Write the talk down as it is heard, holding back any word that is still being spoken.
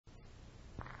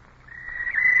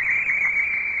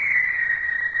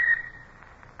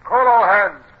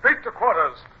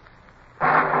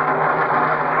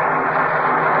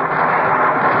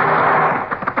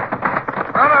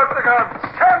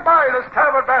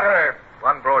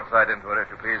broadside into her, if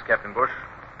you please, Captain Bush.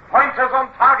 Pointers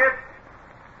on target.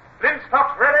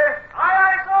 Flintstocks ready. Aye,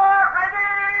 aye, sir. Ready.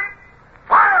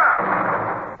 Fire!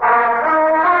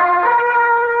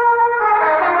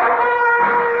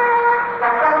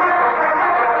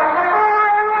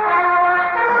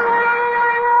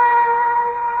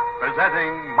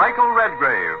 Presenting Michael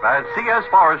Redgrave as C.S.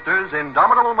 Forrester's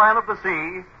Indomitable Man of the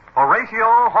Sea,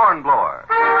 Horatio Hornblower.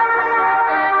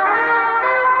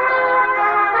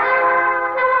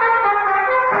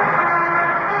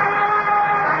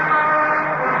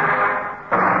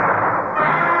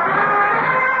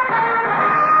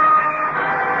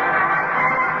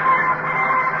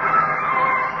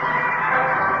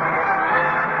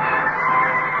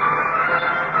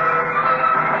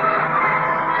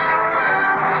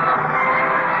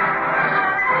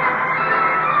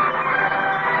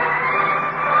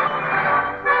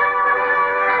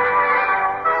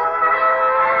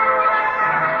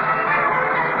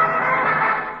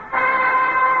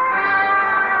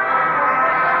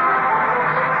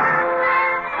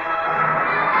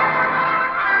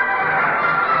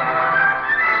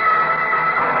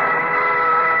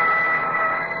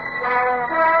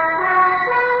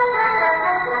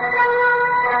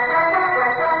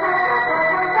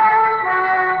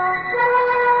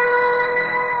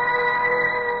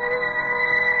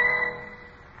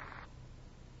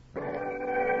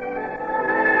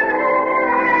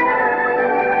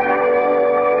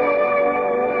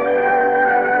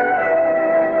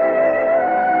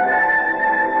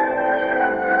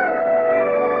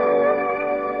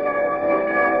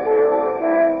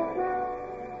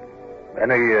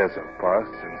 Many years have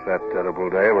passed since that terrible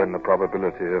day when the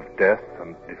probability of death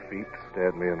and defeat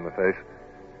stared me in the face.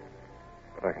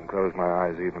 But I can close my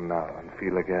eyes even now and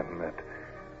feel again that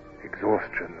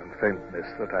exhaustion and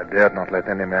faintness that I dared not let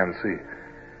any man see.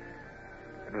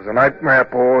 It was a nightmare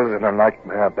pause in a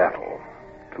nightmare battle.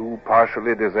 Two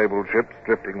partially disabled ships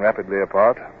drifting rapidly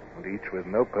apart, and each with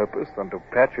no purpose than to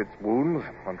patch its wounds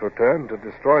and return to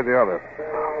destroy the other.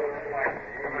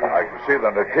 I can see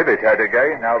the Natividad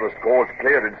again, now the score's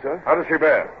clearing, sir. How does she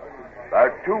bear?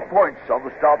 About 2 points on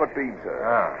the starboard beam, sir.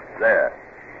 There.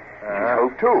 She's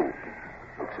hove too.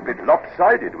 Looks a bit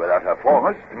lopsided without her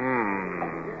foremast.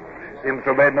 She seems to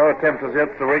have made no attempt as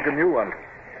yet to rig a new one.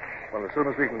 Well, as soon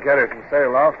as we can carry some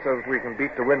sail aft so that we can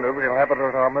beat the wind, we'll have her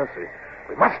at our mercy.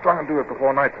 We must try and do it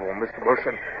before nightfall, Mr. Bush,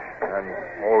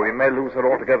 or we may lose her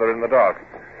altogether in the dark.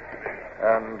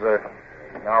 And,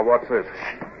 now what's this?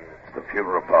 It's the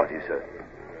funeral party, sir.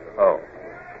 Oh.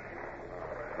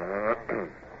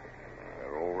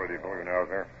 They're already going out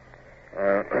there.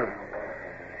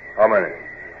 How many?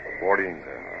 14,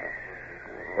 sir.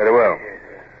 Very well.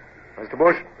 Mr.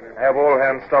 Bush, have all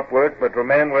hands stop work, but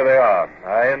remain where they are.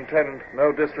 I intend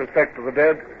no disrespect to the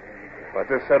dead, but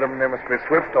this ceremony must be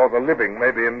swift or the living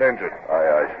may be endangered. Aye,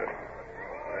 aye, sir.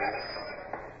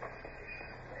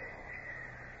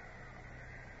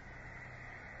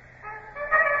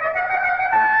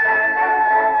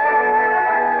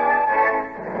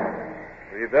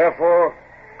 We therefore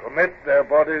commit their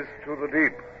bodies to the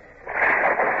deep.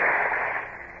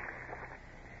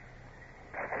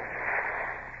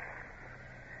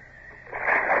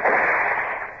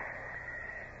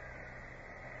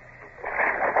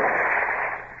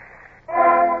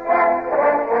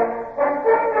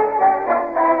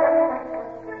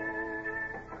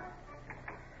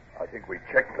 I think we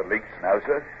checked the leaks now,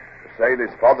 sir. The sail is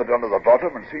farthered under the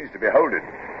bottom and seems to be holding.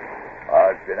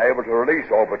 I've been able to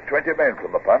release all but 20 men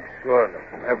from the pumps. Good.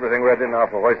 Everything ready now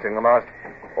for hoisting the mast?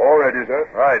 All ready, sir.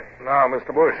 Right. Now,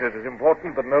 Mr. Bush, it is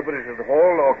important that nobody should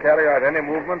haul or carry out any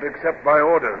movement except by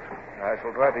orders. I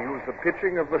shall try to use the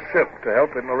pitching of the ship to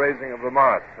help in the raising of the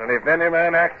mast. And if any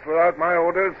man acts without my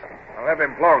orders, I'll have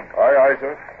him flogged. Aye, aye,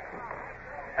 sir.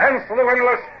 Hands to the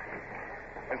windlass.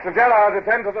 Mr. Gerard,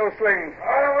 attend to those swings.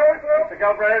 Aye, sir. Mr.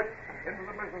 Galbraith, into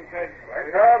the mizzen head.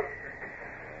 Right, sir.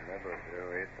 Remember,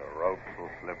 Jerry, the ropes will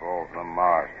slip off the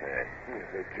masthead.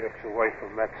 If it jerks away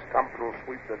from that stump, it'll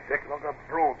sweep the deck like a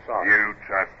broadside. You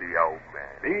trust the old man.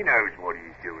 He knows what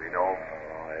he's doing, oh.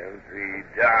 If he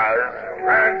does,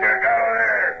 time to go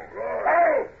there.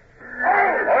 Oh!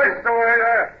 Hoist away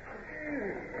there.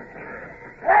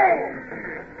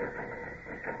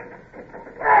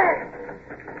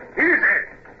 Easy.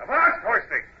 The mast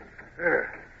hoisting.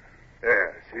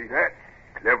 There, see that?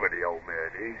 Clever the old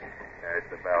man is. As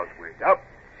the bows went up,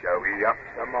 so he ups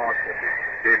the mast a bit.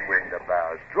 Then when the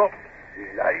bows drop, he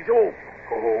lays off.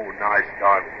 Oh, nice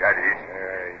timing that is.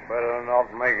 He's better not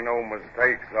make no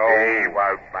mistakes, though. He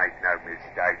won't make no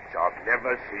mistakes. I've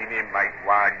never seen him make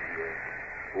one yet.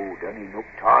 Oh, doesn't he look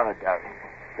tired, though?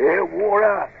 Hair wore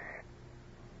out.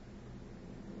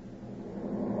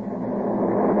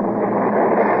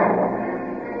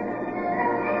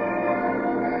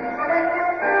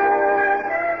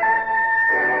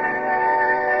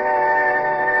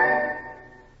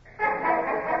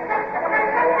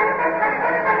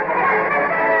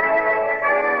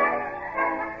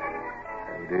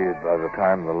 the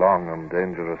time the long and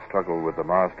dangerous struggle with the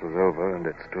mast was over and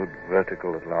it stood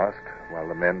vertical at last, while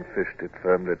the men fished it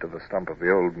firmly to the stump of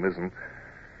the old mizzen,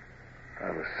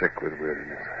 I was sick with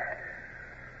weariness.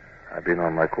 I'd been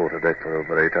on my quarterdeck for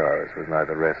over 8 hours with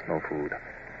neither rest nor food,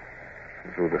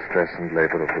 and through the stress and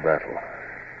labor of the battle,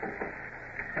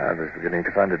 I was beginning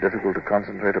to find it difficult to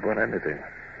concentrate upon anything.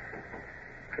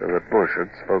 So that Bush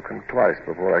had spoken twice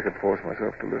before I could force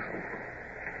myself to listen.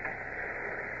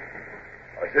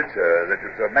 I said, sir, that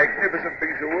it's a magnificent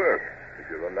piece of work, if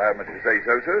you'll allow me to say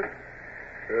so, sir.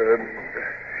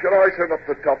 Shall I send up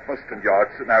the topmast and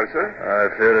yards now, sir?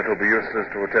 I fear it'll be useless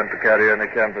to attempt to carry any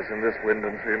canvas in this wind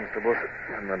and sea, Mr. Bush.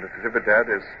 And the Natividad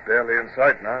is barely in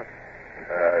sight now.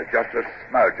 Just a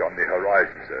smudge on the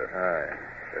horizon, sir. Aye.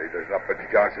 There's not much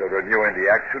chance of renewing the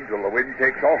action till the wind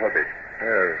takes off a bit.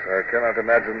 Yes, I cannot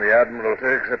imagine the Admiralty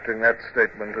accepting that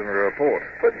statement in a report.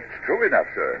 But it's true enough,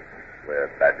 sir. We're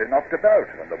badly knocked about,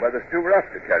 and the weather's too rough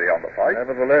to carry on the fight.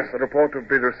 Nevertheless, the report would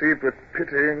be received with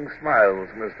pitying smiles,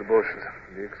 Mr. Bush.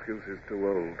 The excuse is too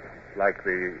old. Like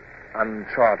the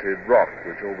uncharted rock,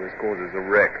 which always causes a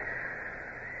wreck.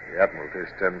 The Admiralty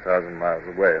is 10,000 miles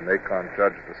away, and they can't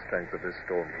judge the strength of this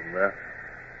storm from there.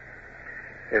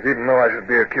 If even though I should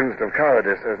be accused of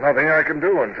cowardice, there's nothing I can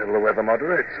do until the weather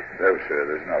moderates. No, sir,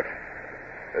 there's not.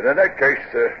 And in that case,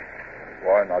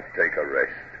 why not take a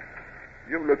rest?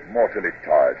 You look mortally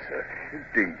tired, sir.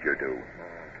 Indeed you do.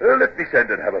 Let me send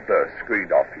and have a berth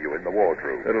screened off for you in the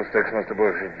wardroom. Fiddlesticks, Mr.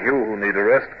 Bush. It's you who need a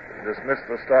rest. Dismiss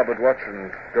the starboard watch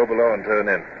and go below and turn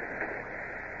in.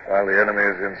 While the enemy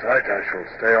is in sight, I shall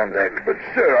stay on deck. But,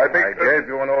 sir, I gave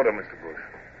you an order, Mr. Bush.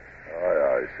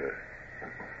 Aye, sir.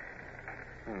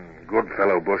 Good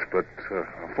fellow, Bush, but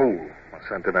a fool. A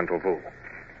sentimental fool.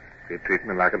 He'd treat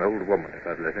me like an old woman if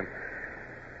I'd let him.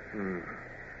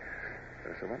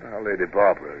 Yes, I wonder how Lady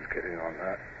Barbara is getting on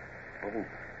that. Oh,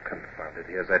 confound it.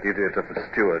 He has that idiot of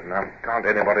a steward. Now, can't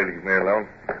anybody leave me alone?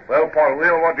 Well, Paul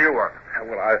Wheel, what do you want?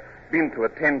 Well, I've been to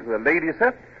attend to the lady,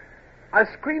 sir. I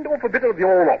screened off a bit of the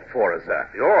orlop for her, sir.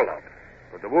 The orlop?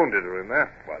 But the wounded are in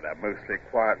there. Well, they're mostly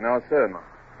quiet now, sir.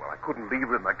 Well, I couldn't leave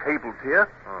her in the cables here.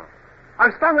 Oh.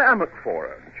 I've stung the hammock for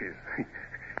her, and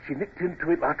she nipped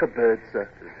into it like a bird, sir.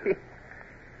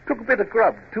 Took a bit of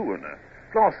grub, too, and a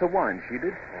glass of wine, she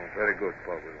did. Oh, very good,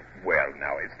 Paul Wheel. Well,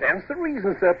 now, it stands to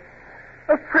reason, sir.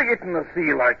 A frigate in the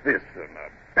sea like this, and a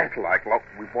battle like what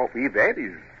we've had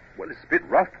is, well, it's a bit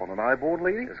rough on an high-born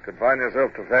lady. Just confine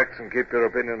yourself to facts and keep your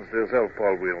opinions to yourself,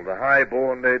 Paul Wheel. The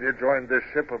high-born lady joined this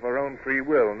ship of her own free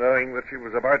will, knowing that she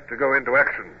was about to go into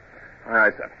action.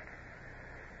 Aye, sir.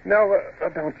 Now,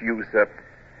 about you, sir.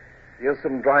 Here's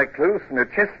some dry clothes from your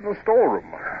chest in the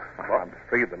storeroom. I'm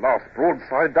afraid the last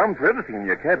broadside done for everything in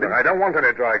your cabin. But I don't want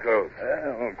any dry clothes.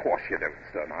 Of course you don't,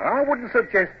 sir. Now, I wouldn't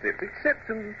suggest it, except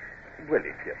well,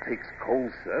 if you takes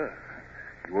cold, sir,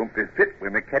 you won't be fit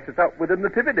when we catches up with the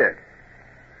Natividad.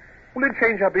 Will you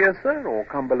change up here, sir, or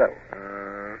come below?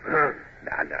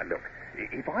 Now, look.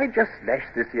 If I just lash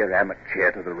this here hammock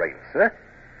chair to the rail, sir,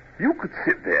 you could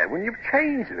sit there when you've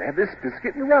changed and have this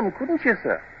biscuit and rum, couldn't you,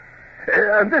 sir?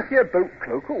 And this here boat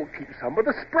cloak will keep some of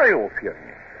the spray off you.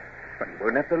 And you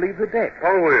won't have to leave the deck.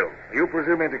 Paul Wheel, are you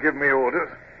presuming to give me orders?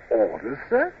 Orders,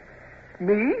 sir?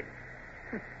 Me?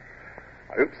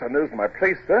 I hope son knows my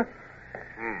place, sir.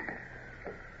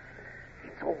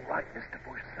 It's all right, Mr.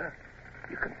 Bush, sir.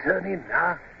 You can turn in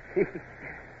now.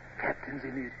 Captain's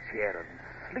in his chair and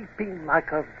sleeping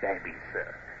like a babby,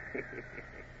 sir.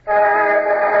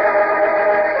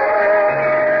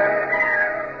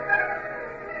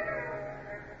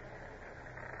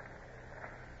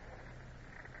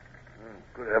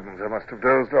 Good heavens, I must have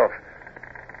dozed off.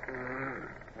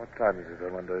 What time is it, I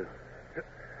wonder?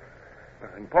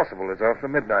 Impossible, it's after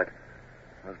midnight.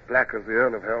 As black as the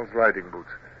Earl of Hell's riding boots.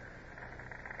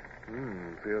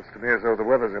 Feels to me as though the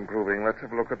weather's improving. Let's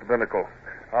have a look at the binnacle.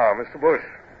 Ah, Mr. Bush.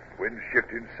 Wind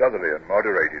shifting southerly and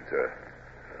moderated, sir.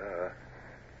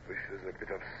 Wish there's a bit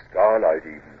of starlight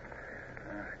even.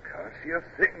 Can't see a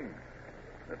thing.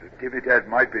 The Natividad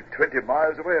might be 20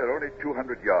 miles away or only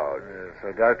 200 yards.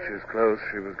 Yes, I doubt she's close.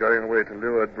 She was going away to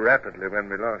leeward rapidly when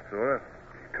we last saw her.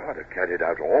 Can't have carried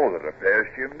out all the repairs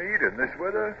she'll need in this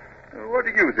weather. What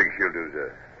do you think she'll do,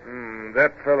 sir?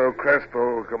 That fellow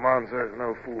Crespo who commands her is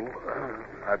no fool.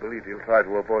 I believe he'll try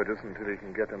to avoid us until he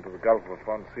can get into the Gulf of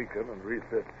Fonseca and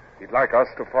refit. He'd like us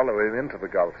to follow him into the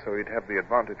Gulf, so he'd have the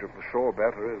advantage of the shore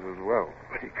batteries as well.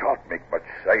 But he can't make much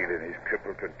sail in his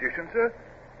crippled condition, sir.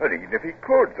 And even if he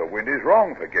could, the wind is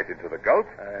wrong for getting to the Gulf.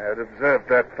 I had observed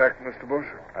that fact, Mr. Bush.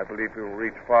 I believe he'll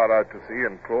reach far out to sea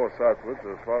and claw southwards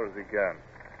as far as he can.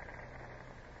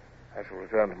 I shall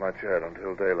return to my chair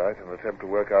until daylight and attempt to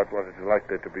work out what is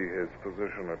likely to be his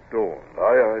position at dawn.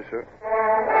 Aye, sir.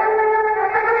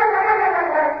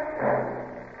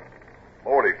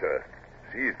 Morning, sir.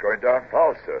 Sea's going down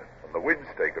fast, sir, and the wind's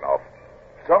taken off.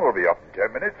 Sun will be up in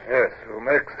 10 minutes. Yes, we'll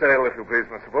make sail if you please,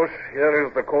 Mr. Bush. Here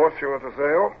is the course you are to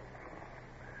sail.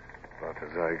 But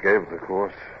as I gave the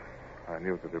course, I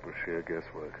knew that it was sheer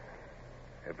guesswork.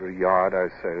 Every yard I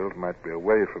sailed might be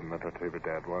away from the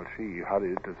Natividad while she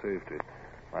hurried to safety.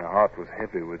 My heart was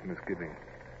heavy with misgiving,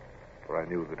 for I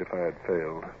knew that if I had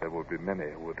failed, there would be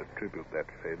many who would attribute that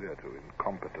failure to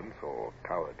incompetence or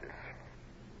cowardice.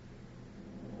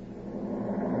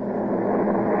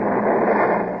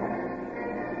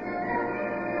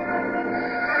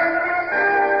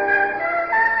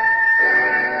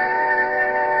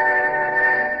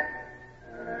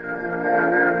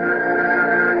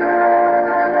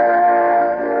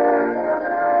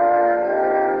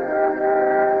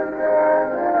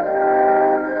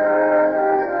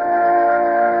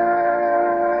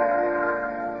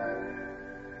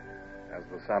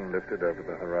 Lifted over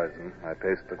the horizon, I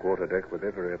paced the quarterdeck with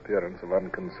every appearance of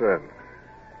unconcern,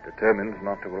 determined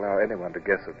not to allow anyone to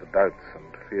guess at the doubts and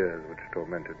fears which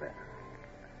tormented me.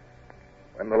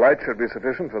 When the light should be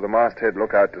sufficient for the masthead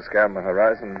lookout to scan the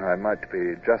horizon, I might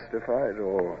be justified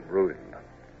or ruined.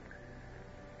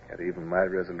 Yet even my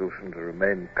resolution to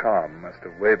remain calm must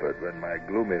have wavered when my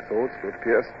gloomy thoughts were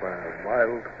pierced by a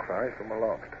wild cry from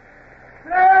aloft.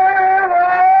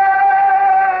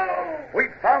 We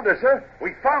found her, sir.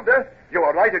 We found her. You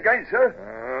are right again, sir.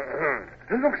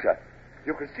 Look, sir.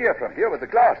 You can see her from here with the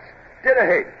glass. Dead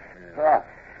ahead.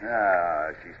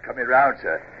 Yeah. She's coming round,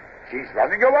 sir. She's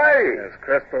running away. Yes,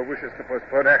 Crespo wishes to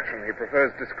postpone action. He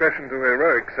prefers discretion to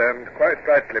heroics, and quite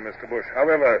rightly, Mr. Bush.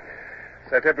 However,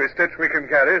 set every stitch we can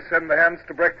carry, send the hands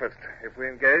to breakfast. If we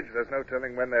engage, there's no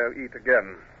telling when they'll eat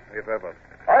again, if ever.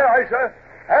 Aye, sir.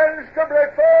 Hands to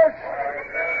breakfast!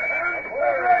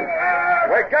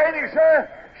 We're gaining, sir.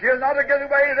 She'll not get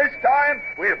away this time.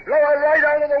 We'll blow her right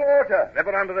out of the water.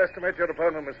 Never underestimate your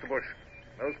opponent, Mr. Bush.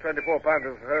 Those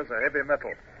 24-pounders of hers are heavy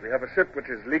metal. We have a ship which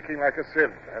is leaking like a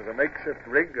sieve, has a makeshift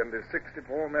rig, and is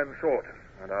 64 men short.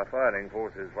 And our firing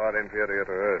force is far inferior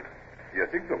to hers. You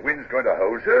think the wind's going to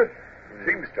hold, sir?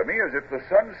 Seems to me as if the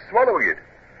sun's swallowing it.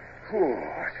 Whew,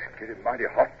 it's getting mighty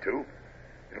hot, too.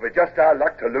 It'll be just our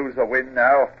luck to lose the wind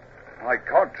now. I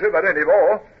can't trim it any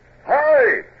more.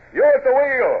 Hi! You're at the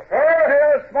wheel.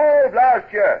 Here's Small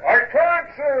blast you. I can't,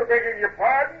 sir, begging your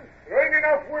pardon. There ain't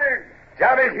enough wind.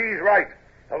 Damn it, he's right.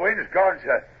 The wind's gone,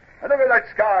 sir. And look at that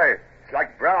sky. It's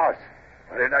like brass.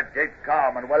 We're in a dead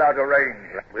calm and well out of range.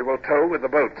 We will tow with the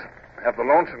boats. Have the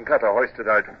launch and cutter hoisted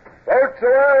out. Boats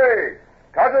away!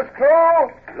 Cutter's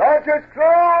crew! Launch's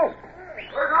crew!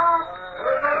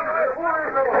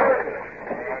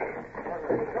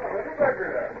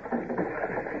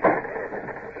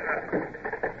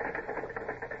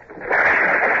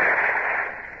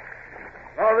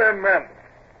 Now then, men.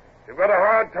 You've got a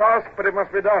hard task, but it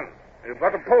must be done. You've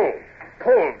got to pull.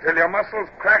 Pull till your muscles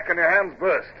crack and your hands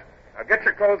burst. Now get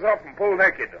your clothes off and pull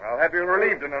naked. I'll have you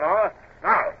relieved in an hour.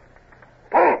 Now,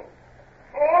 pull!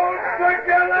 All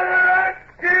together!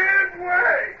 Give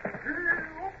way!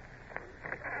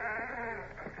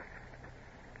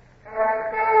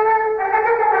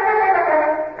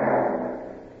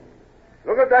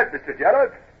 Look at that, Mr.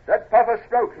 Gerald. That puff of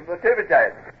smoke from the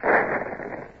Natividad.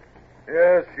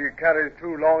 Yes, she carries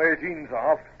 2 long 18s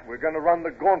aft. We're going to run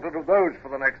the gauntlet of those for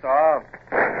the next hour.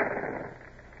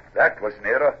 That was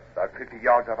nearer, about 50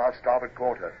 yards off our starboard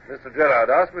quarter. Mr. Gerard,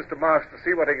 ask Mr. Marsh to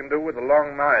see what he can do with the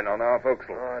long 9 on our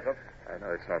forecastle. I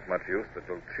know it's not much use, but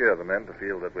it'll cheer the men to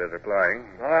feel that we're replying.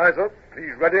 Aye, sir.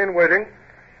 He's ready and waiting.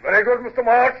 Very good, Mr.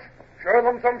 Marsh. Show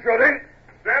them some shooting.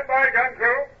 Stand by, gun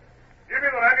crew. Give me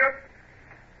the lanyard.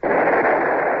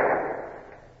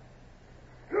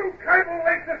 2 cable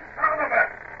lengths of sound of it.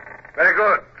 Very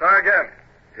good. Try again.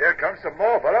 Here comes some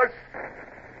more, fellas.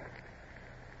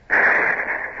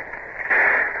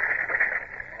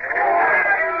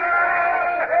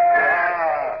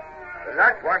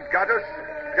 That one got us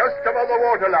just above the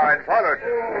waterline, followed.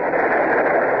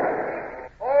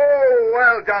 Oh,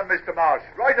 well done, Mr. Marsh.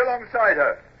 Right alongside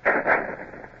her.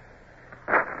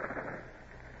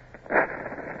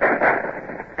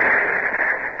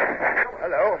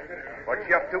 Hello. What's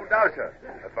she up to now, sir?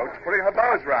 The boat's putting her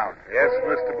bows round. Yes,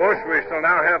 Mr. Bush, we shall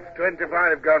now have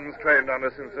 25 guns trained on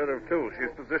us instead of 2.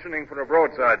 She's positioning for a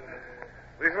broadside.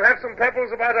 We shall have some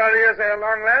pebbles about our ears ere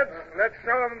long, lads. Let's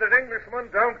show them that Englishmen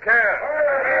don't care.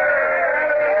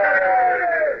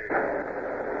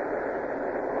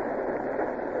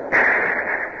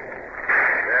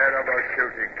 Terrible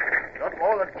shooting. Not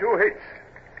more than 2 hits.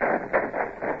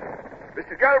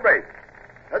 Mr. Galbraith,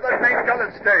 let that main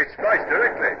gun stay. Splice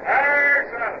directly. Aye,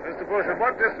 sir. Mr. Bush, at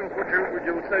what distance would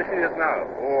you say she is now?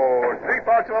 Oh,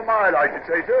 3/4 of a mile, I should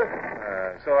say, sir.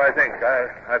 So I think.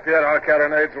 I fear our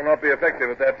carronades will not be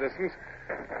effective at that distance.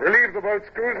 Relieve the boat's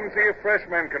crews and see if fresh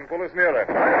men can pull us nearer.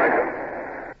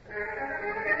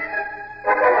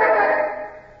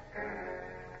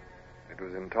 It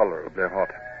was intolerably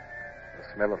hot. The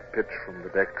smell of pitch from the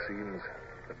deck scenes,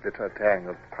 the bitter tang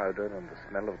of powder, and the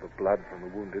smell of the blood from the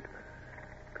wounded,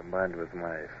 combined with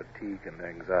my fatigue and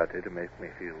anxiety to make me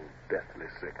feel deathly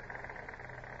sick.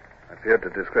 I feared to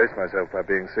disgrace myself by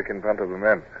being sick in front of the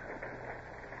men.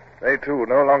 They, too,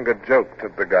 no longer joked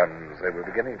at the guns. They were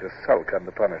beginning to sulk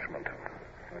under punishment.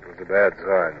 It was a bad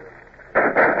sign.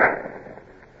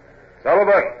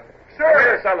 Sullivan! Sir!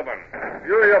 Here, Sullivan.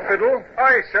 You your fiddle?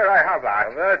 Aye, sir, I have that.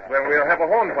 All right, then we'll have a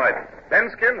hornpipe.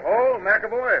 Benskin, Hall,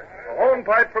 McAvoy. A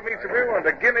hornpipe from each of you and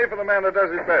a guinea for the man that does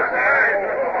his best.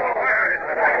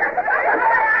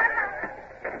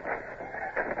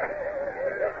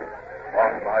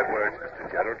 On my words, Mr.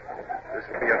 Gerald, this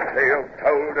will be a tale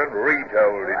told and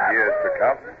retold in years to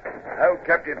come. How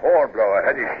Captain Hornblower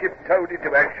had his ship towed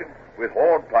into action with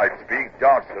hornpipes being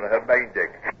danced on her main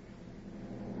deck.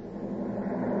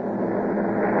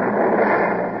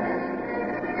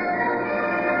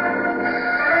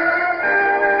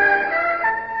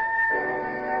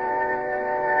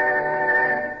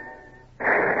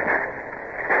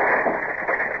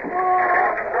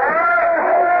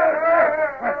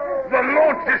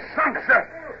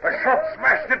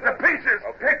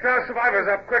 Survivors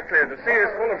up quickly. The sea is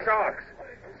full of sharks.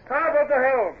 Starboard the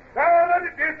helm. Starboard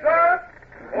it is, sir.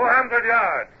 400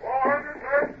 yards. 400,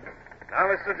 sir. Now,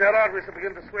 Mr. Gerard, we shall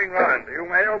begin to swing round. You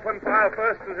may open fire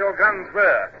first as your guns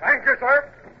bear. Thank you, sir.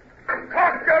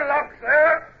 Cock your locks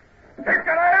there. Take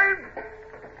your aim.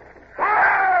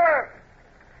 Fire!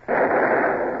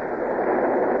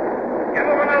 Give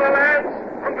them another, lads.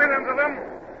 Pump in into them.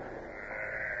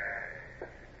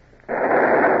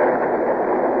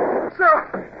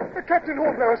 Sir! Captain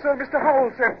Hornblower, sir. Mr.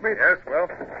 Howell sent me. Yes, well?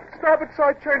 Starboard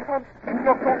side chain pump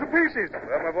knocked all to pieces.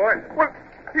 Well, my boy? Well,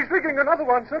 he's rigging another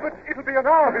one, sir, but it'll be an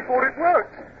hour before it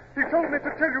works. He told me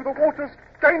to tell you the water's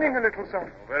gaining a little, sir. Oh,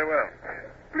 very well.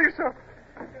 Please, sir.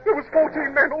 There was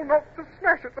 14 men all knocked to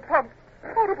smash at the pump.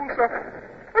 Horrible, sir.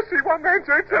 I see one man,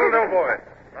 sir. Will do, boy.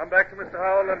 Run back to Mr.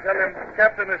 Howell and tell him the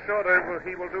captain is sure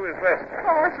he will do his best.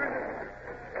 Oh, I see.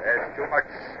 There's too much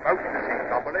smoke to see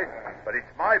properly, but it's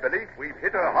my belief we've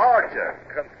hit her hard, sir.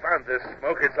 Confound this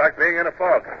smoke. It's like being in a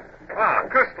fog. Ah,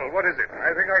 Crystal, what is it?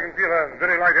 I think I can feel a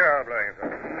very light air blowing,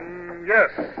 sir. Yes,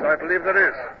 I believe there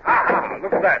is. Ah,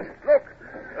 look at that. Look,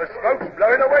 the smoke's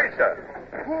blowing away, sir.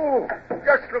 Ooh,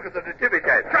 just look at the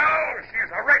Natividad. Oh, she's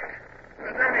a wreck.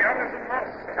 There's only Anderson Moss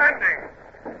standing.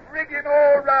 Rigging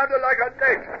all round her like a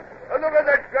net. And look at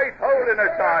that great hole in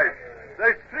her side.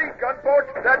 There's 3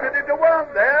 gunboats planted into one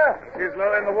there. She's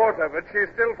low in the water, but she's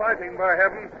still fighting, by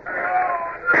heaven.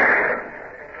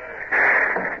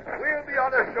 We'll be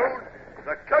on her soon.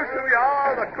 The closer we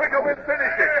are, the quicker we'll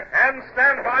finish it. And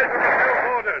stand by to fulfill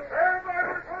orders.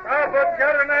 Starboard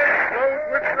carronades load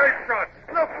with grape shots.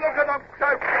 Look at them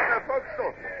crouched on their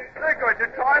forecastle. They're going to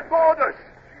try and board us.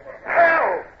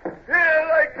 Hell! Here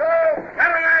they come!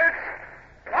 Carronades!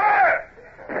 Fire!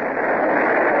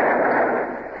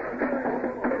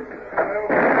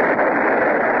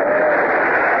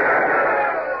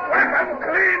 Weapon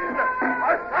cleaned!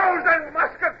 1,000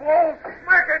 musket balls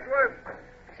smack into him!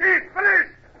 She's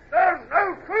finished! There's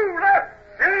no crew left!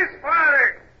 She's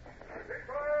firing!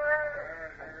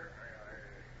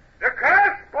 The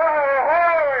crossbow,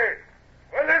 ahoy!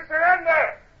 Will you surrender?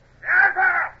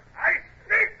 Never! I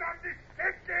speak of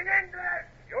dissenting English!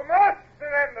 You must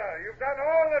surrender! You've done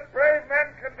all that brave men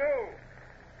can do!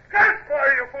 Crossbow,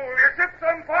 you fool! Your ship's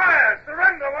on fire!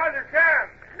 Surrender while you can!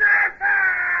 Never!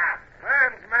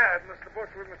 Man's mad, Mr. Bush.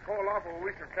 We must call off or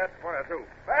we shall catch fire, too.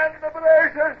 Man the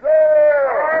blazes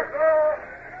there!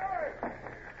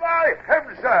 By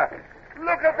heaven, sir!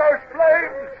 Look at those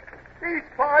flames! He's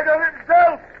fired on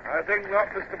himself! I think not,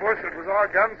 Mr. Bush. It was our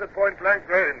guns at point-blank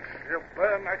range. She'll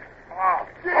burn like...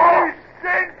 She's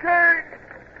sinking!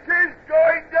 She's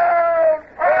going down!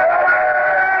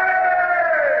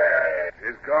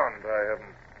 She's gone, by heaven.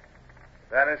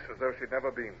 Vanished as though she'd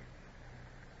never been.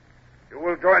 You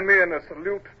will join me in a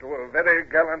salute to a very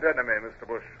gallant enemy, Mr.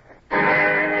 Bush.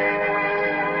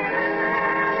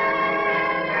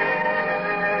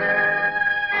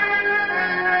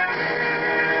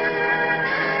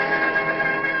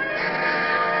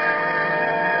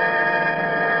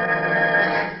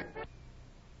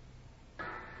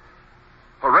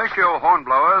 Horatio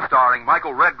Hornblower, starring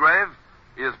Michael Redgrave,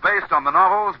 is based on the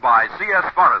novels by C.S.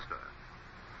 Forrester.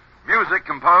 Music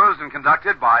composed and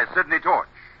conducted by Sidney Torch.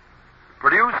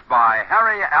 Produced by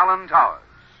Harry Allen Towers.